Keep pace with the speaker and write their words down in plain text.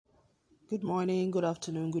Good morning, good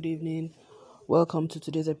afternoon, good evening. Welcome to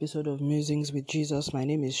today's episode of Musings with Jesus. My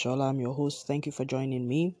name is Shola. I'm your host. Thank you for joining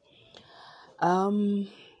me. So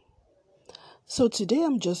today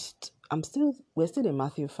we're still in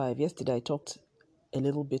Matthew 5. Yesterday I talked a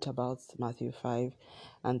little bit about Matthew 5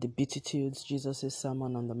 and the Beatitudes, Jesus'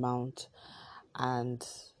 Sermon on the Mount. And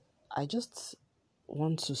I just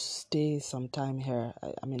want to stay some time here.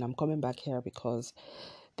 I'm coming back here because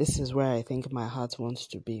this is where I think my heart wants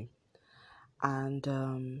to be. And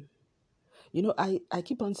I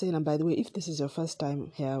keep on saying, and by the way, if this is your first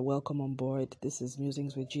time here, welcome on board. This is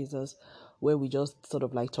Musings with Jesus, where we just sort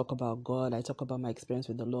of like talk about God. I talk about my experience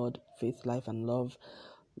with the Lord, faith, life, and love,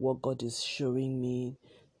 what God is showing me.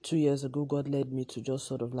 2 years ago, God led me to just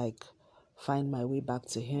sort of like find my way back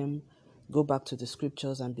to Him, go back to the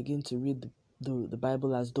scriptures, and begin to read the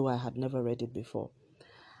Bible as though I had never read it before.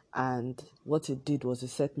 And what it did was it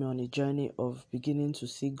set me on a journey of beginning to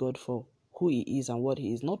see God for who He is and what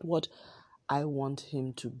He is, not what I want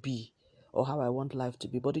Him to be or how I want life to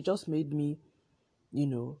be, but it just made me,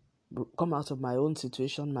 come out of my own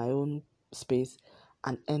situation, my own space,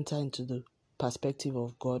 and enter into the perspective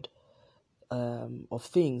of God, of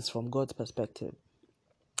things from God's perspective.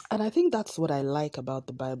 And I think that's what I like about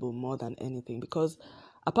the Bible more than anything, because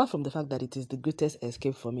apart from the fact that it is the greatest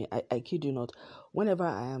escape for me, I kid you not, whenever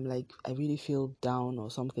I am like, I really feel down or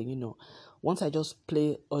something, once I just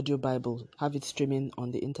play audio Bible, have it streaming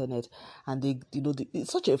on the internet, and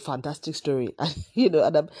it's such a fantastic story,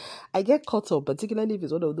 and I get caught up, particularly if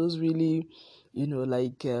it's one of those really,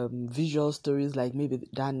 visual stories like maybe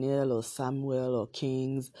Daniel or Samuel or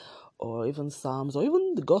Kings or even Psalms or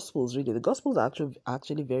even the Gospels. Really, the Gospels are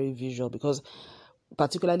actually very visual because,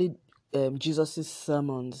 particularly Jesus's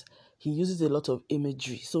sermons, he uses a lot of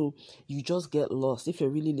imagery, so you just get lost. If you're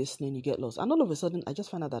really listening, you get lost, and all of a sudden, I just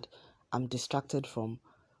find out that I'm distracted from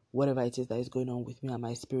whatever it is that is going on with me, and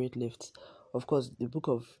my spirit lifts. Of course, the book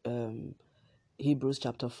of Hebrews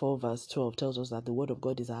chapter 4 verse 12 tells us that the word of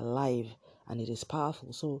God is alive and it is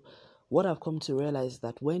powerful. So what I've come to realize is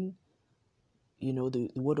that when the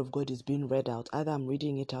word of God is being read out, either I'm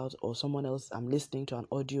reading it out or someone else, I'm listening to an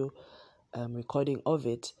audio recording of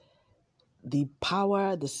it, the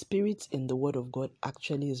power, the spirit in the word of God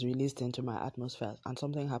actually is released into my atmosphere and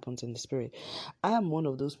something happens in the spirit. I am one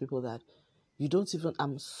of those people that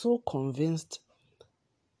I'm so convinced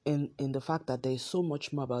in the fact that there is so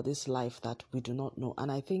much more about this life that we do not know.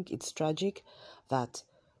 And I think it's tragic that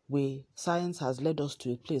science has led us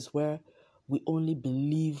to a place where we only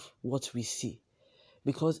believe what we see,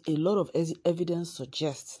 because a lot of evidence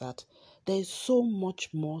suggests that there is so much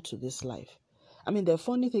more to this life. There are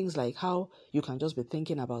funny things like how you can just be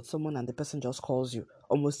thinking about someone and the person just calls you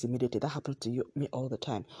almost immediately. That happens to me all the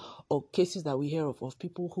time. Or cases that we hear of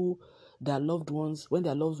people who when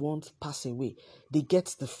their loved ones pass away, they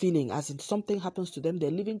get the feeling as if something happens to them. They're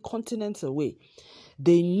living continents away.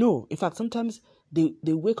 They know. In fact, sometimes they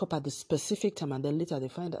wake up at the specific time and then later they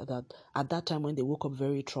find out that at that time when they woke up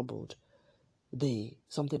very troubled, their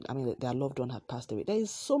loved one had passed away. There is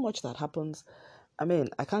so much that happens.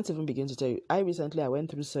 I can't even begin to tell you. I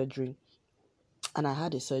went through surgery and I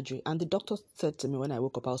had a surgery, and the doctor said to me when I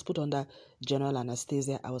woke up, I was put under general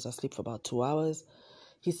anesthesia. I was asleep for about 2 hours.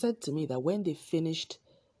 He said to me that when they finished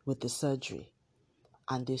with the surgery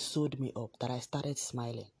and they sewed me up, that I started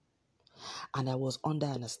smiling and I was under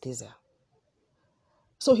anesthesia.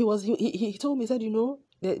 So he told me, he said,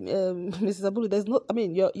 Mrs. Abulu, there's no,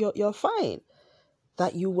 you're fine.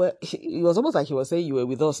 That you were, it was almost like he was saying you were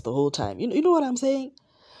with us the whole time. You know what I'm saying?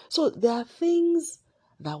 So there are things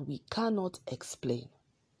that we cannot explain,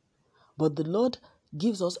 but the Lord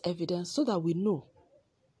gives us evidence so that we know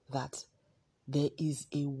that there is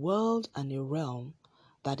a world and a realm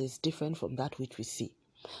that is different from that which we see.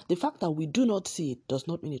 The fact that we do not see it does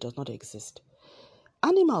not mean it does not exist.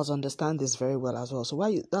 Animals understand this very well as well. So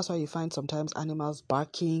that's why you find sometimes animals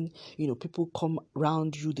barking, people come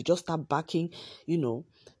around you, they just start barking,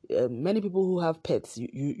 many people who have pets,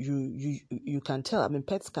 you can tell.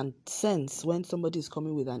 Pets can sense when somebody is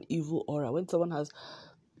coming with an evil aura, when someone has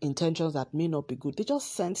intentions that may not be good. They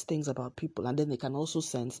just sense things about people, and then they can also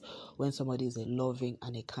sense when somebody is a loving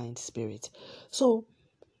and a kind spirit. So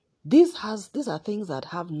these are things that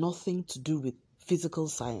have nothing to do with physical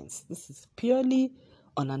science. This is purely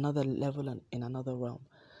on another level and in another realm.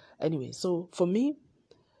 Anyway, so for me,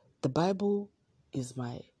 the Bible is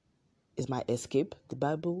my escape. The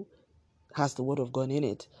Bible has the word of God in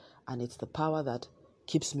it, and it's the power that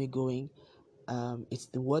keeps me going. It's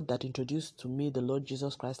the word that introduced to me the Lord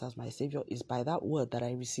Jesus Christ as my Savior. It's by that word that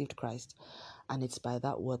I received Christ, and it's by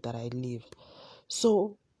that word that I live.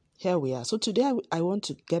 So here we are. So today I want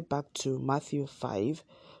to get back to Matthew 5,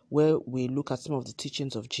 where we look at some of the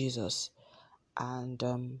teachings of Jesus. And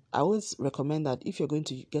I always recommend that if you're going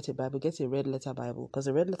to get a Bible, get a red letter Bible, because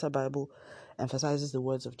a red letter Bible emphasizes the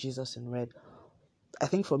words of Jesus in red. I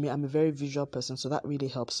think for me, I'm a very visual person, so that really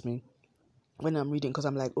helps me when I'm reading, because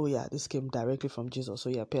I'm like, oh yeah, this came directly from Jesus, so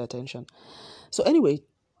yeah, pay attention. So anyway,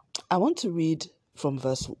 I want to read from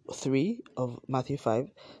verse 3 of Matthew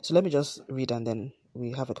 5. So let me just read and then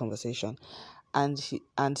we have a conversation. And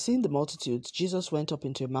seeing the multitudes, Jesus went up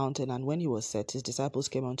into a mountain, and when he was set, his disciples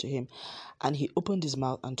came unto him, and he opened his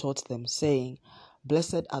mouth and taught them, saying,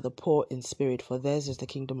 Blessed are the poor in spirit, for theirs is the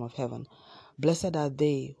kingdom of heaven. Blessed are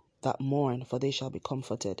they that mourn, for they shall be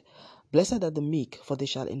comforted. Blessed are the meek, for they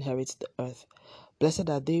shall inherit the earth. Blessed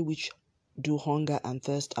are they which do hunger and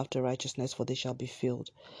thirst after righteousness, for they shall be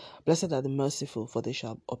filled. Blessed are the merciful, for they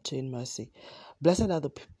shall obtain mercy. Blessed are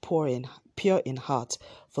the pure in heart,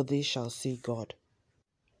 for they shall see God.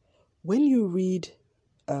 When you read,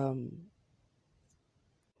 so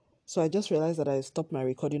I just realized that I stopped my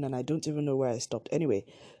recording and I don't even know where I stopped. Anyway,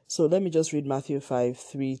 so let me just read Matthew 5,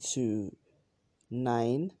 3 to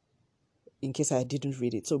 9, in case I didn't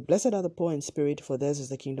read it. So, blessed are the poor in spirit, for theirs is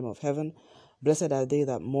the kingdom of heaven. Blessed are they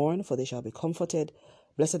that mourn, for they shall be comforted.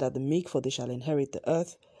 Blessed are the meek, for they shall inherit the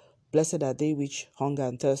earth. Blessed are they which hunger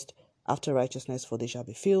and thirst after righteousness, for they shall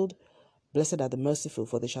be filled. Blessed are the merciful,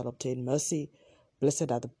 for they shall obtain mercy.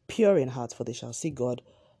 Blessed are the pure in heart, for they shall see God.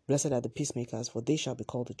 Blessed are the peacemakers, for they shall be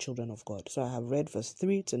called the children of God. So I have read verse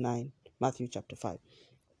 3 to 9, Matthew chapter 5.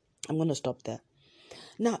 I'm going to stop there.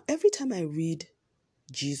 Now, every time I read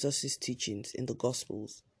Jesus' teachings in the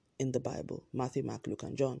Gospels, in the Bible, Matthew, Mark, Luke,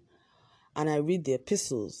 and John, and I read the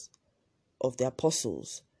epistles of the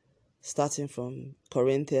apostles, starting from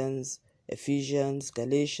Corinthians, Ephesians,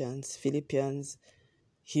 Galatians, Philippians,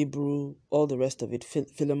 Hebrew, all the rest of it,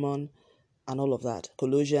 Philemon, and all of that,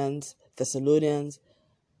 Colossians, Thessalonians,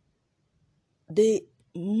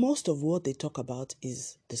 most of what they talk about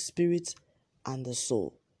is the spirit and the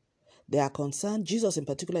soul. They are concerned, Jesus in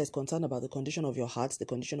particular is concerned about the condition of your heart, the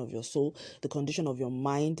condition of your soul, the condition of your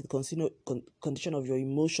mind, the condition of your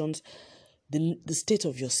emotions, the state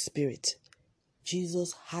of your spirit.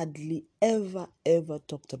 Jesus hardly ever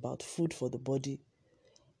talked about food for the body,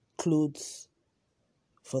 clothes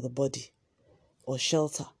for the body, or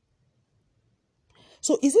shelter.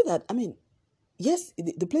 So is it that, yes,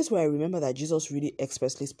 the place where I remember that Jesus really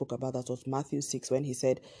expressly spoke about that was Matthew 6, when he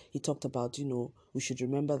talked about, we should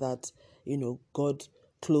remember that, God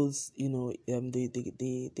clothes, the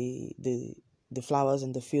flowers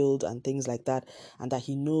in the field and things like that, and that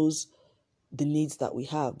he knows the needs that we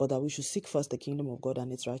have, but that we should seek first the kingdom of God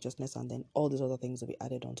and its righteousness, and then all these other things will be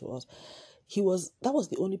added onto us. That was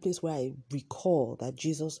the only place where I recall that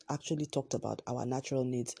Jesus actually talked about our natural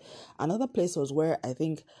needs. Another place was where I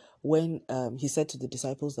think when he said to the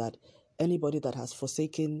disciples that anybody that has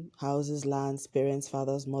forsaken houses, lands, parents,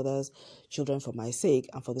 fathers, mothers, children for my sake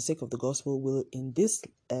and for the sake of the gospel will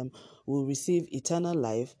receive eternal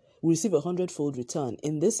life, will receive 100-fold return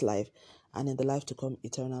in this life, and in the life to come,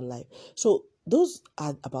 eternal life. So those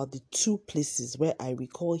are about the two places where I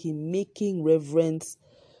recall him making reference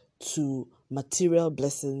to material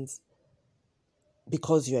blessings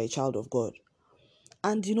because you're a child of God.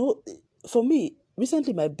 And for me,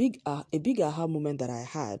 recently a big aha moment that I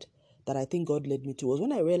had, that I think God led me to, was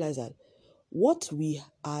when I realized that what we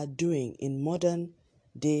are doing in modern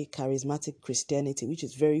day charismatic Christianity, which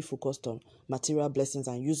is very focused on material blessings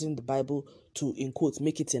and using the Bible to, in quotes,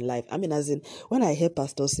 make it in life. As in, when I hear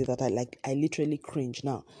pastors say that, I literally cringe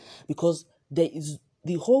now, because there is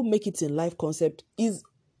the whole make it in life concept is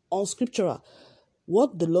unscriptural.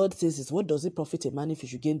 What the Lord says is, what does it profit a man if he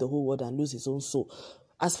should gain the whole world and lose his own soul?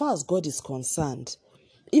 As far as God is concerned,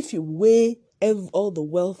 if you weigh all the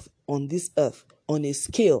wealth on this earth on a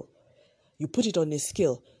scale, you put it on a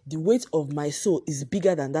scale, the weight of my soul is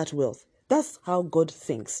bigger than that wealth. That's how God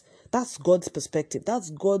thinks. That's God's perspective. That's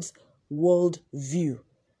God's world view.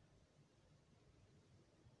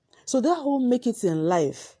 So that whole make it in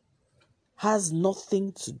life has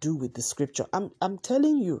nothing to do with the scripture. I'm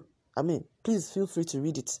telling you. Please feel free to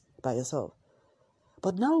read it by yourself.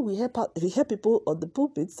 But now we hear people on the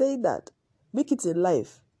pulpit saying that make it in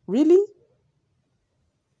life. Really?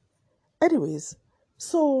 Anyways,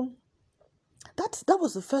 so that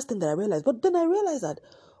was the first thing that I realized. But then I realized that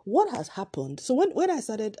what has happened. So when I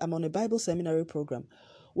started, I'm on a Bible seminary program.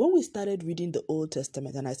 When we started reading the Old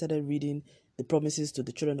Testament, and I started reading the promises to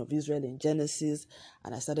the children of Israel in Genesis,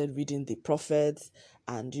 and I started reading the prophets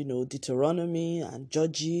and, Deuteronomy and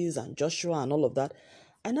Judges and Joshua and all of that,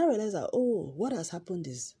 I now realized that, what has happened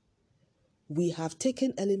is we have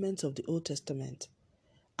taken elements of the Old Testament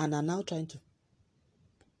and are now trying to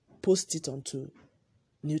post it onto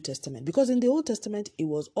New Testament. Because in the Old Testament, it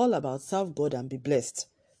was all about serve God and be blessed.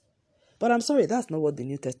 But I'm sorry, that's not what the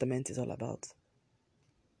New Testament is all about.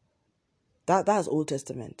 That's Old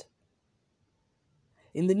Testament.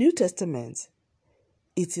 In the New Testament,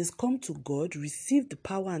 it is come to God, receive the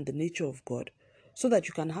power and the nature of God, so that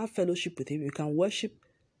you can have fellowship with Him, you can worship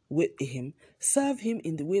with Him, serve Him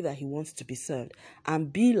in the way that He wants to be served,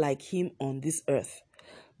 and be like Him on this earth.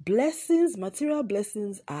 Blessings, material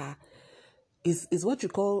blessings is what you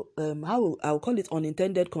call, I'll call it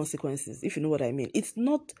unintended consequences, if you know what I mean. It's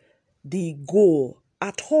not the goal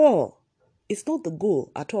at all. It's not the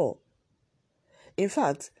goal at all. In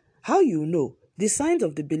fact, how you know the signs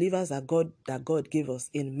of the believers that God gave us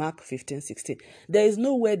in Mark 15:16. There is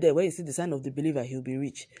nowhere there where you see the sign of the believer, he'll be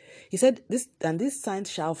rich. He said, these signs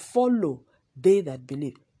shall follow they that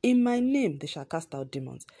believe. In my name they shall cast out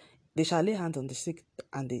demons. They shall lay hands on the sick,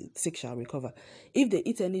 and the sick shall recover. If they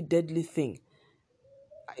eat any deadly thing,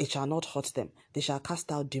 it shall not hurt them. They shall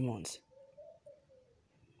cast out demons.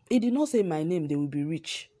 It did not say my name, they will be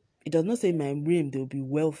rich. It does not say my name, they will be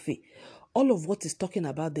wealthy. All of what is talking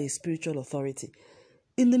about there is spiritual authority.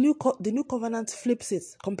 In the new covenant flips it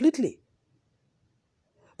completely.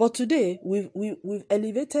 But today, we've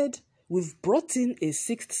elevated, we've brought in a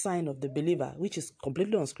sixth sign of the believer, which is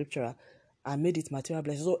completely unscriptural, and made it material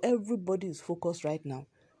blessing. So everybody is focused right now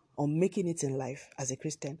on making it in life as a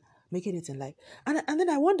Christian, making it in life. And then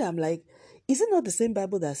I wonder, I'm like, is it not the same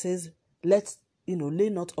Bible that says, lay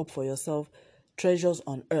not up for yourself treasures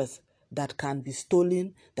on earth that can be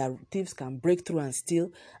stolen, that thieves can break through and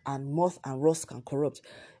steal, and moth and rust can corrupt?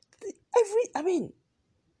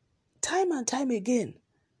 Time and time again,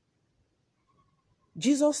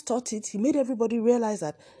 Jesus taught it. He made everybody realize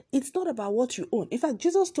that it's not about what you own. In fact,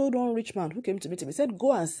 Jesus told one rich man who came to meet him, he said,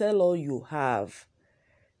 go and sell all you have.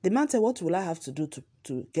 The man said, what will I have to do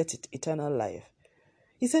to get it, eternal life?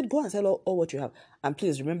 He said, go and sell all what you have. And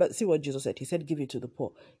please remember, see what Jesus said. He said, give it to the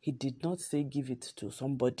poor. He did not say give it to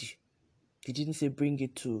somebody. He didn't say take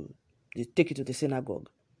it to the synagogue.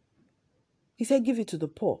 He said, give it to the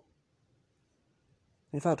poor.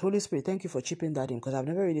 In fact, Holy Spirit, thank you for chipping that in, because I've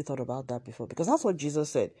never really thought about that before. Because that's what Jesus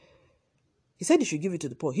said. He said he should give it to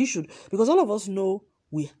the poor. He should, because all of us know,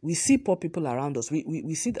 we see poor people around us.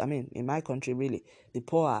 We see, in my country, really, the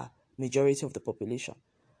poor are majority of the population.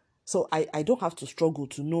 So I don't have to struggle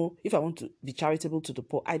to know if I want to be charitable to the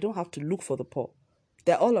poor. I don't have to look for the poor.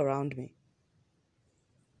 They're all around me.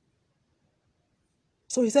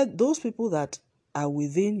 So he said, those people that are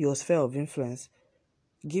within your sphere of influence,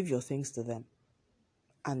 give your things to them.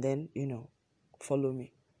 And then, follow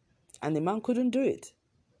me. And the man couldn't do it,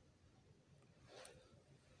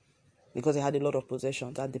 because he had a lot of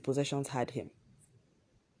possessions, and the possessions had him.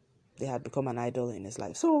 They had become an idol in his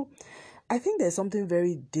life. So I think there's something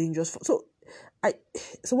very dangerous.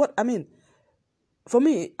 For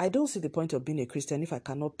me, I don't see the point of being a Christian if I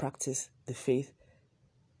cannot practice the faith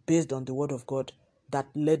based on the word of God that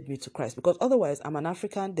led me to Christ. Because otherwise, I'm an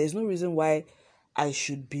African. There's no reason why I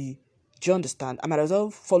should be, do you understand? I might as well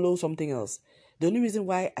follow something else. The only reason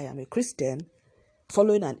why I am a Christian,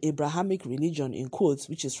 following an Abrahamic religion, in quotes,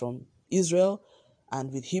 which is from Israel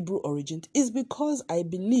and with Hebrew origin, is because I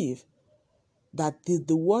believe that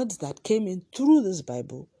the words that came in through this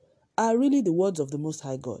Bible are really the words of the Most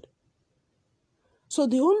High God. So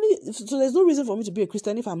there's no reason for me to be a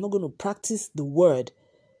Christian if I'm not going to practice the word,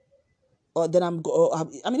 or then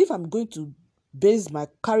if I'm going to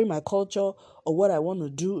carry my culture or what I want to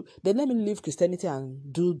do, then let me leave Christianity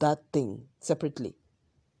and do that thing separately.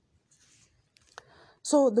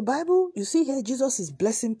 So the Bible, you see here, Jesus is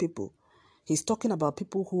blessing people. He's talking about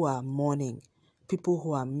people who are mourning, people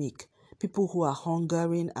who are meek, people who are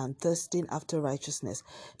hungering and thirsting after righteousness,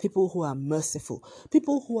 people who are merciful,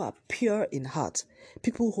 people who are pure in heart,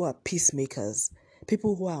 people who are peacemakers,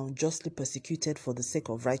 people who are unjustly persecuted for the sake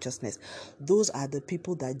of righteousness. Those are the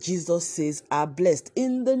people that Jesus says are blessed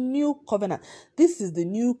in the new covenant. This is the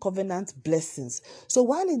new covenant blessings. So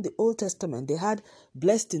while in the Old Testament they had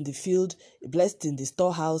blessed in the field, blessed in the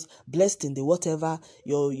storehouse, blessed in the whatever,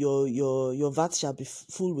 your vat shall be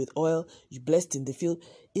full with oil, you blessed in the field.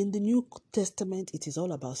 In the New Testament, it is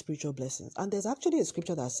all about spiritual blessings. And there's actually a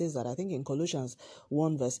scripture that says that, I think in Colossians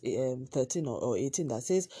 1 verse 13 or 18, that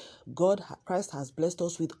says, Christ has blessed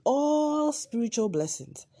us with all spiritual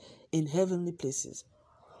blessings in heavenly places.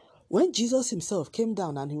 When Jesus himself came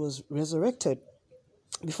down and he was resurrected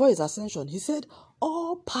before his ascension, he said,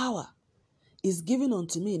 all power is given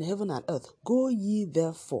unto me in heaven and earth. Go ye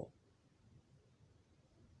therefore.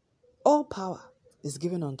 All power is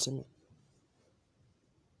given unto me.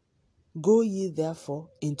 Go ye therefore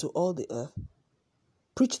into all the earth,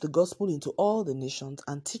 preach the gospel into all the nations,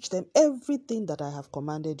 and teach them everything that I have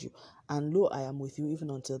commanded you. And lo, I am with you even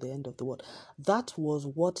until the end of the world. That was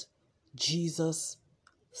what Jesus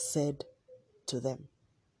said to them.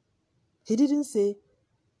 He didn't say,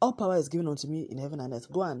 all power is given unto me in heaven and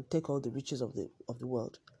earth. Go and take all the riches of the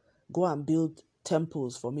world. Go and build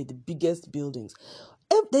temples for me, the biggest buildings.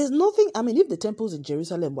 There's nothing, if the temples in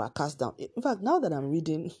Jerusalem were cast down. In fact, now that I'm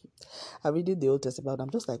reading the Old Testament, I'm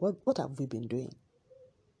just like, what have we been doing?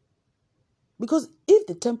 Because if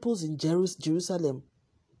the temples in Jerusalem,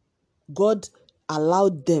 God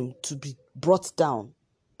allowed them to be brought down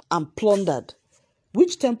and plundered,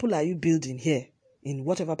 which temple are you building here in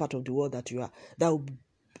whatever part of the world that you are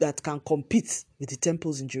that can compete with the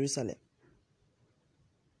temples in Jerusalem?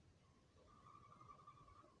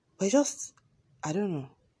 But I don't know.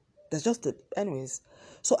 Anyways.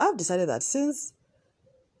 So I've decided that since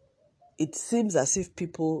it seems as if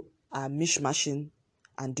people are mishmashing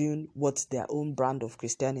and doing what's their own brand of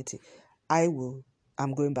Christianity, I'm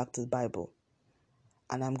going back to the Bible.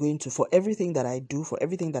 And I'm going to, for everything that I do, for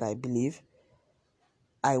everything that I believe,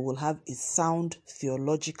 I will have a sound,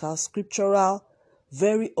 theological, scriptural,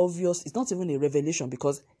 very obvious. It's not even a revelation,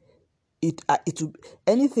 because it will,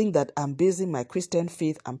 anything that I'm basing my Christian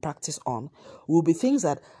faith and practice on will be things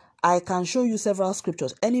that I can show you several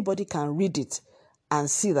scriptures. Anybody can read it and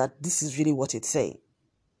see that this is really what it's saying.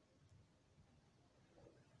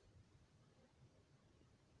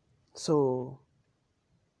 So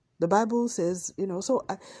the Bible says,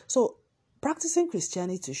 so practicing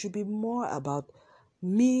Christianity should be more about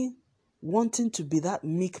me wanting to be that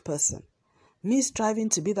meek person, me striving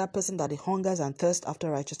to be that person that hungers and thirsts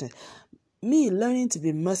after righteousness, me learning to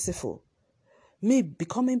be merciful, me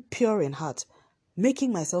becoming pure in heart,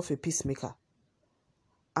 making myself a peacemaker,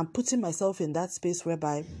 and putting myself in that space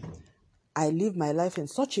whereby I live my life in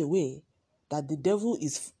such a way that the devil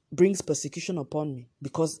brings persecution upon me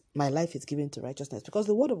because my life is given to righteousness. Because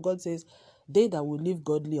the word of God says, they that will live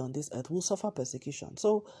godly on this earth will suffer persecution.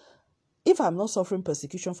 So if I'm not suffering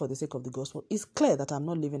persecution for the sake of the gospel, it's clear that I'm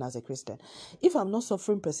not living as a Christian. If I'm not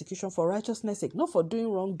suffering persecution for righteousness' sake, not for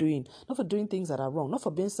doing wrongdoing, not for doing things that are wrong, not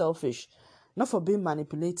for being selfish, not for being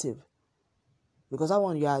manipulative, because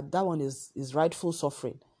that one is rightful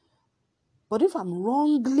suffering. But if I'm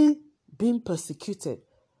wrongly being persecuted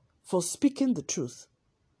for speaking the truth,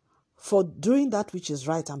 for doing that which is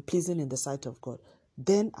right and pleasing in the sight of God,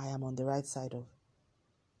 then I am on the right side of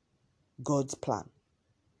God's plan.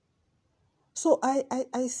 So I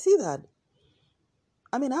see that,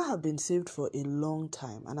 I have been saved for a long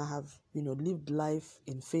time, and I have, lived life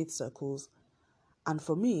in faith circles. And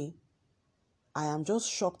for me, I am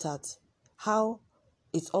just shocked at how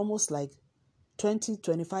it's almost like 20,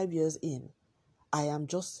 25 years in, I am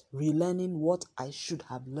just relearning what I should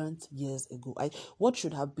have learned years ago. What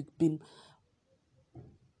should have been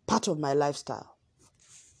part of my lifestyle.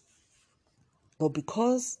 But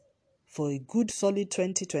because for a good solid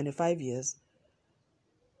 20, 25 years,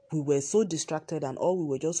 we were so distracted and all we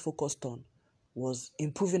were just focused on was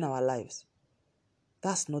improving our lives.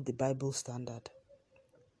 That's not the Bible standard.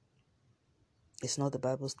 It's not the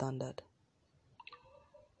Bible standard.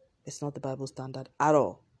 It's not the Bible standard at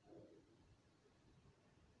all.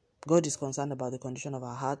 God is concerned about the condition of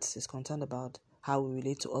our hearts. He's concerned about how we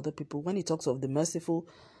relate to other people. When he talks of the merciful,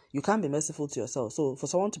 you can't be merciful to yourself. So for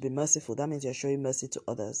someone to be merciful, that means you're showing mercy to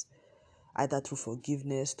others, either through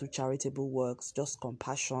forgiveness, through charitable works, just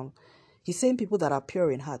compassion. He's saying people that are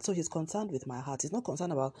pure in heart. So he's concerned with my heart. He's not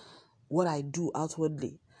concerned about what I do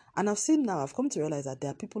outwardly. And I've come to realize that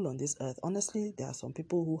there are people on this earth. Honestly, there are some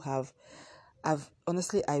people who I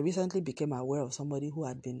recently became aware of somebody who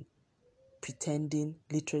had been pretending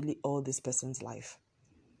literally all this person's life.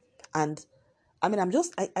 And I'm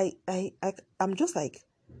just like, I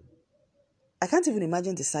can't even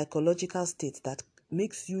imagine the psychological state that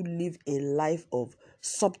makes you live a life of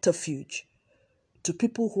subterfuge to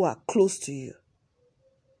people who are close to you.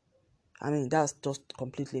 That's just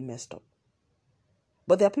completely messed up.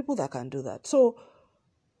 But there are people that can do that. So,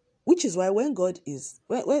 which is why when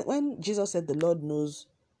Jesus said the Lord knows,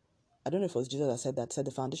 I don't know if it was Jesus that said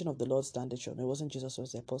the foundation of the Lord standeth sure. No, it wasn't Jesus, it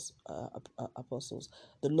was the apostles.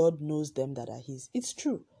 The Lord knows them that are his. It's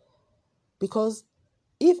true. Because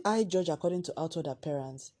if I judge according to outward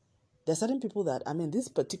appearance, there are certain people that, this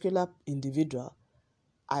particular individual,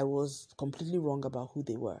 I was completely wrong about who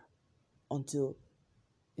they were until,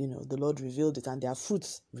 the Lord revealed it and their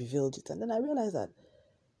fruits revealed it. And then I realized that,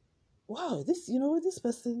 wow, this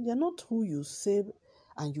person, you're not who you say,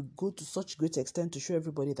 and you go to such great extent to show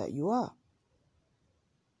everybody that you are.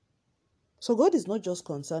 So God is not just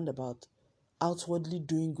concerned about outwardly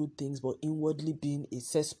doing good things, but inwardly being a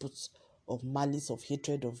cesspit of malice, of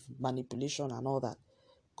hatred, of manipulation, and all that.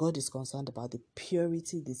 God is concerned about the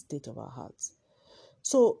purity, the state of our hearts.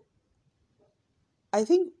 So I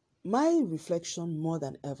think my reflection more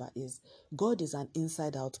than ever is God is an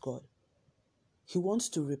inside-out God. He wants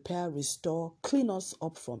to repair, restore, clean us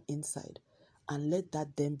up from inside, and let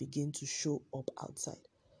that then begin to show up outside.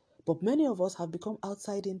 But many of us have become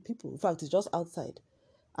outside-in people. In fact, it's just outside.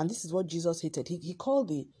 And this is what Jesus hated. He called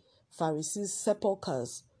the Pharisees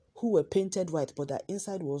sepulchres who were painted white, but their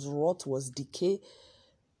inside was rot, was decay,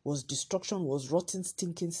 was destruction, was rotten,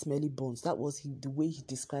 stinking, smelly bones. That was the way he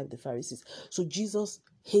described the Pharisees. So Jesus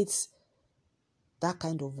hates that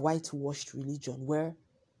kind of whitewashed religion where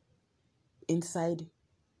inside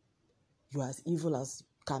you are as evil as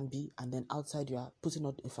can be, and then outside you are putting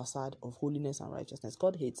on a facade of holiness and righteousness.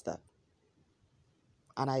 God hates that.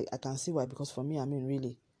 And I can see why, because for me, I mean,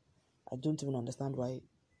 really, I don't even understand why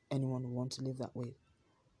anyone would want to live that way.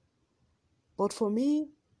 But for me,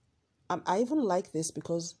 I even like this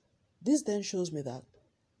because this then shows me that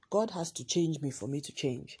God has to change me for me to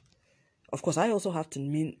change. Of course, I also have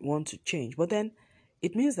to want to change. But then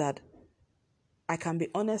it means that I can be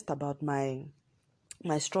honest about my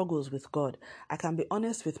struggles with God. I can be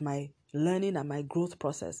honest with my learning and my growth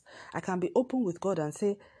process. I can be open with God and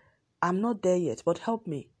say, I'm not there yet, but help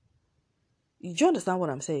me. Do you understand what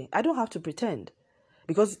I'm saying? I don't have to pretend.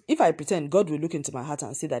 Because if I pretend, God will look into my heart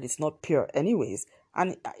and see that it's not pure anyways.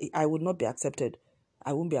 And I would not be accepted.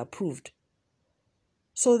 I won't be approved.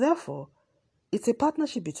 So therefore, it's a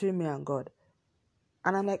partnership between me and God.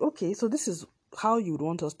 And I'm like, okay, so this is how you would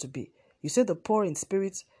want us to be. You say the poor in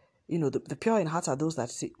spirit, the pure in heart are those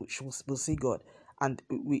that will see God. And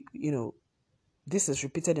this is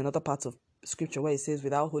repeated in other parts of scripture where it says,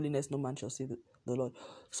 without holiness, no man shall see the Lord.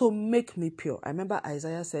 So make me pure. I remember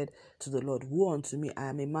Isaiah said to the Lord, woe unto me, I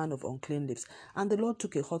am a man of unclean lips. And the Lord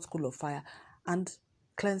took a hot coal of fire and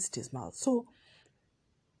cleansed his mouth. So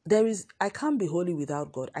I can't be holy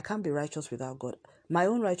without God. I can't be righteous without God. My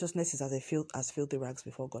own righteousness is as filthy rags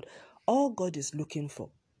before God. All God is looking for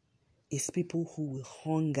is people who will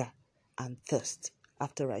hunger and thirst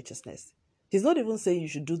after righteousness. He's not even saying you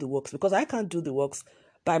should do the works, because I can't do the works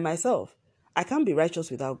by myself. I can't be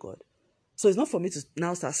righteous without God. So it's not for me to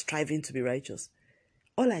now start striving to be righteous.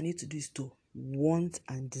 All I need to do is to want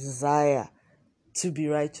and desire to be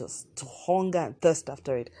righteous, to hunger and thirst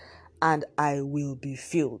after it, and I will be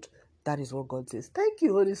filled. That is what God says. Thank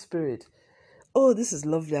you, Holy Spirit. Oh, this is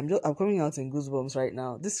lovely. I'm coming out in goosebumps right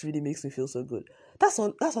now. This really makes me feel so good. That's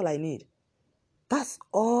all I need. That's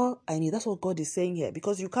all I need. That's what God is saying here.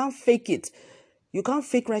 Because you can't fake it. You can't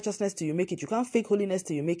fake righteousness till you make it. You can't fake holiness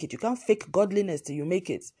till you make it. You can't fake godliness till you make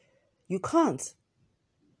it. You can't.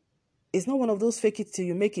 It's not one of those fake it till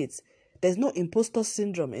you make it. There's no imposter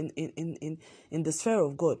syndrome in the sphere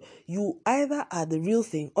of God. You either are the real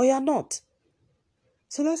thing or you're not.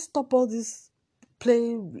 So let's stop all this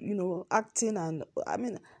playing, acting, and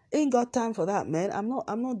ain't got time for that, man.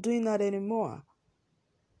 I'm not doing that anymore.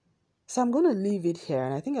 So I'm gonna leave it here,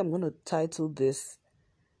 and I think I'm gonna title this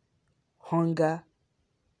Hunger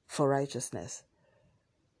for Righteousness.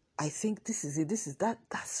 I think this is it.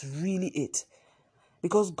 That's really it.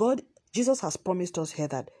 Because Jesus has promised us here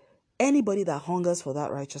that anybody that hungers for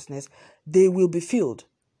that righteousness, they will be filled.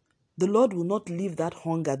 The Lord will not leave that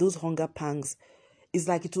hunger, those hunger pangs. It's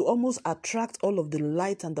like it will almost attract all of the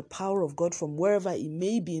light and the power of God from wherever it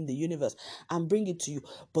may be in the universe and bring it to you.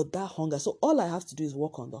 But that hunger, so all I have to do is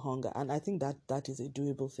work on the hunger. And I think that is a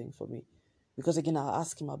doable thing for me. Because again, I'll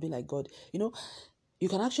ask him, I'll be like, God, you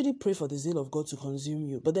can actually pray for the zeal of God to consume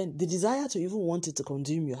you. But then the desire to even want it to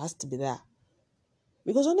consume you has to be there.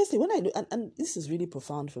 Because honestly, when I look, and this is really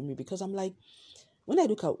profound for me, because I'm like, when I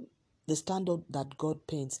look at the standard that God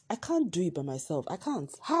paints, I can't do it by myself. I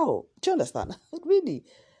can't. How? Do you understand? Really?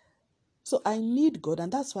 So I need God,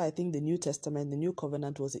 and that's why I think the New Testament, the New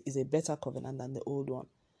Covenant is a better covenant than the old one.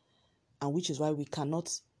 And which is why we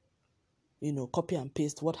cannot, copy and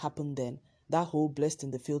paste what happened then, that whole blessed in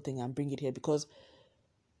the field thing, and bring it here, because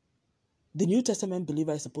the New Testament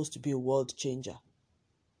believer is supposed to be a world changer.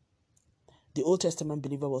 The Old Testament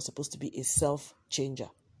believer was supposed to be a self-changer.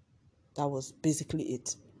 That was basically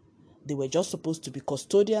it. They were just supposed to be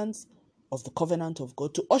custodians of the covenant of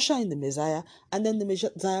God, to usher in the Messiah, and then the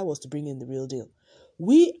Messiah was to bring in the real deal.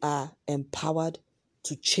 We are empowered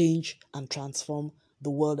to change and transform the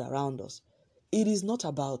world around us. It is not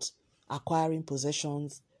about acquiring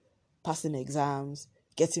possessions, passing exams,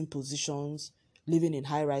 getting positions, living in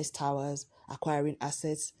high-rise towers, acquiring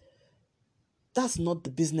assets. That's not the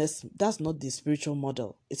business. That's not the spiritual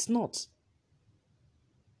model. It's not.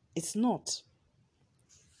 It's not.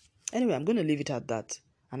 Anyway, I'm going to leave it at that.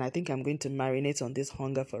 And I think I'm going to marinate on this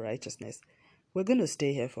hunger for righteousness. We're going to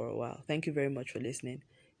stay here for a while. Thank you very much for listening.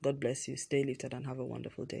 God bless you. Stay lifted and have a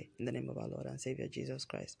wonderful day. In the name of our Lord and Savior Jesus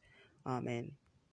Christ. Amen.